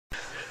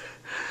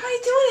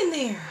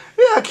there.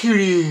 Yeah, how cute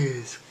he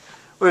is.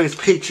 Wearing his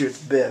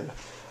Patriots bib.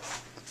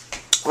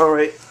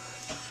 Alright.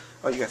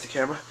 Oh, you got the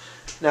camera?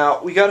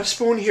 Now, we got a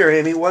spoon here,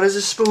 Amy. What is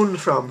this spoon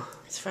from?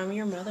 It's from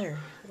your mother.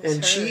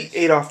 And she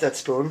ate off that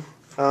spoon.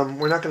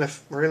 We're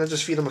gonna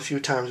just feed him a few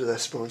times with that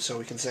spoon, so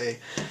we can say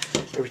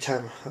every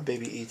time a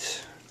baby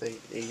eats, they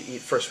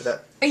eat first with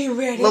that. Are you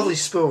ready? Lovely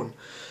spoon.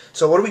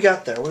 So what do we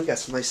got there? What do we got?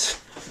 Some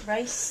nice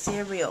rice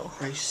cereal.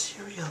 Rice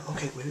cereal.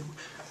 Okay, wait.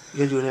 You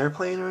gonna do an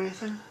airplane or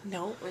anything?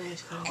 No, we're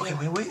just gonna do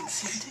Okay, wait.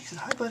 See if he takes it.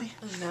 Hi, buddy.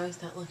 Oh, now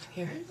he's not looking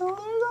here. There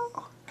you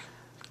go.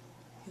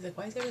 He's like,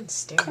 why is everyone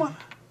staring? Come on.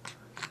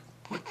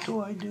 What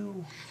do I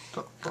do?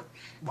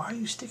 Why are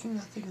you sticking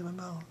that thing in my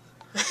mouth?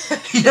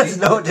 He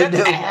doesn't know what to do.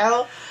 What the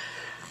hell?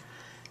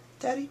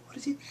 Daddy, what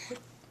is he?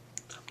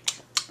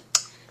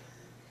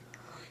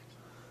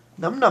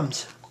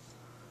 Num-nums.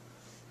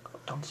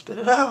 Don't spit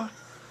it out.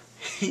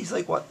 He's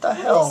like, what the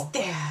hell? What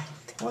is that?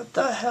 What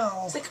the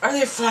hell? He's like, are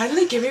they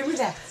finally giving me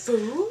that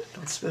food?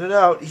 Don't spit it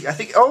out. I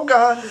think, oh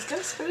God. He's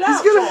gonna spit it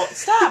out.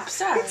 Stop.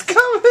 It's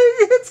coming.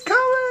 It's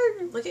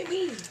coming. Look at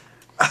me.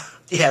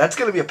 Yeah, that's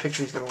going to be a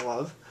picture he's going to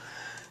love.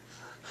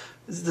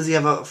 Does he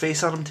have a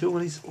face on him too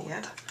when he's...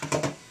 Yeah.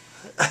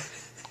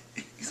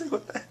 He's like,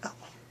 what the hell?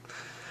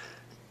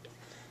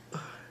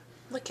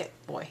 Look at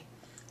boy.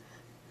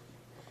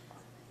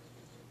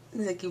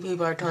 He's like, you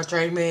people are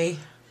torturing me.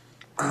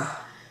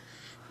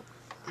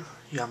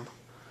 Yum.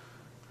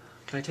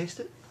 Can I taste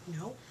it?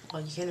 No.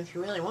 Well, you can if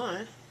you really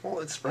want. Well,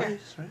 it's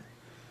rice, right?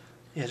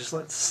 Yeah, just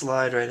let it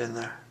slide right in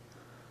there.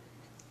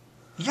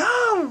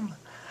 Yum!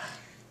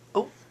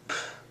 Oh.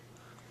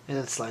 And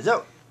then it slides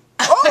out.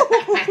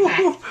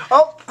 Oh!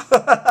 Oh!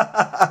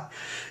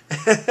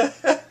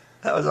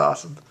 That was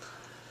awesome.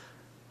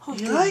 Oh,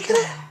 you liking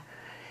it?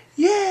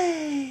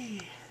 Yay!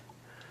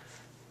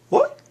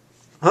 What?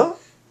 Huh?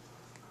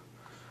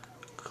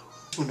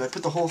 Ooh, did I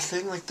put the whole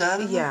thing like that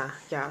in there?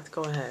 Yeah,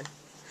 go ahead.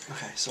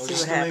 Okay, so See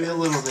just what maybe a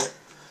little bit.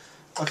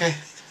 Okay.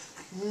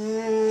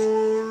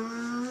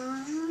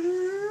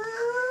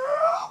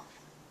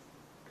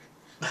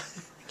 I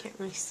can't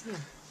really see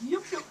him.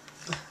 Yep.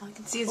 All I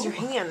can see is your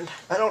hand.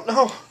 I don't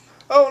know.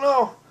 Oh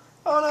no.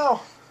 Oh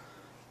no.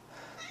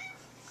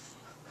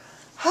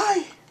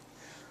 Hi.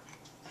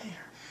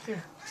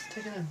 Here.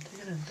 Take it in.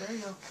 There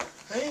you go.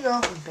 There you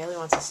go. Bailey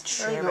wants his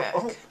chair back.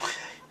 Oh.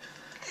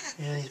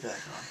 Yeah, he's back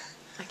on.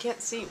 I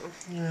can't see.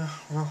 Yeah,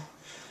 well.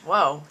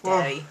 Whoa,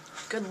 Daddy.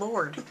 Good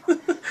Lord.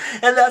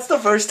 And that's the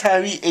first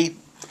time he ate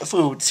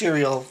food,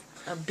 cereal.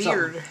 A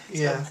beard.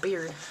 Yeah. A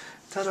beard.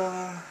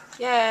 Ta-da.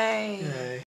 Yay. Yay.